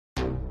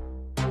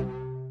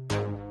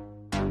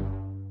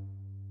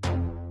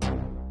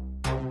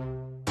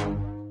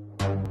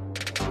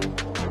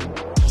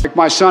Like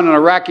my son, an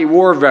Iraqi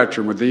war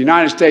veteran with the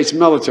United States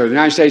military, the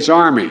United States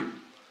Army,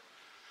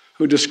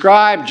 who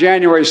described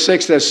January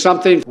 6th as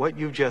something. What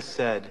you just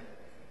said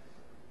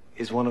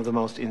is one of the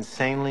most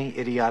insanely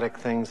idiotic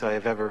things I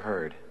have ever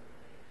heard.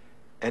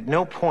 At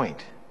no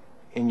point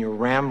in your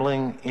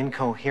rambling,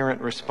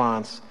 incoherent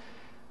response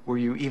were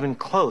you even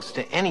close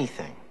to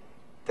anything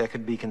that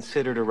could be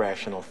considered a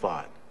rational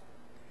thought.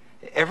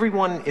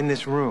 Everyone in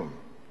this room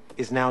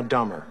is now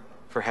dumber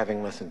for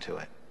having listened to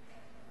it.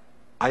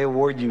 I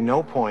award you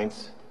no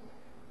points,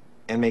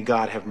 and may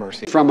God have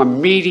mercy. From a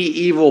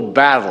medieval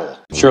battle.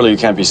 Surely you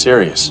can't be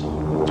serious.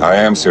 I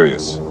am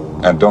serious,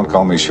 and don't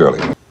call me Shirley.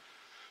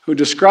 Who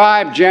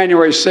described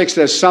January 6th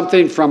as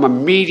something from a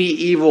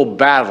medieval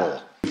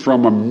battle.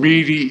 From a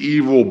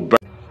medieval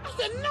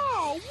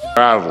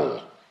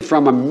battle.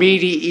 From a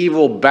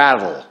medieval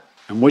battle.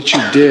 And what you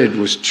did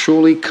was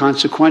truly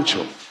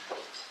consequential.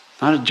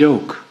 Not a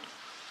joke.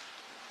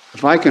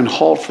 If I can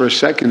halt for a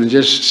second and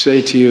just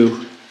say to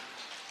you,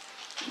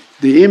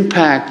 the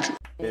impact.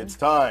 It's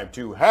time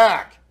to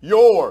hack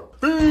your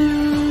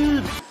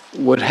feed.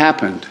 What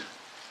happened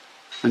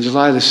on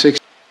July the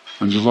 6th?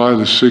 On July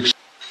the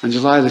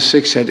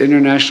 6th had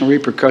international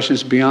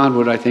repercussions beyond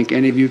what I think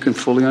any of you can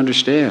fully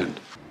understand.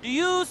 Do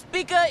you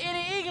speak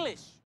any English?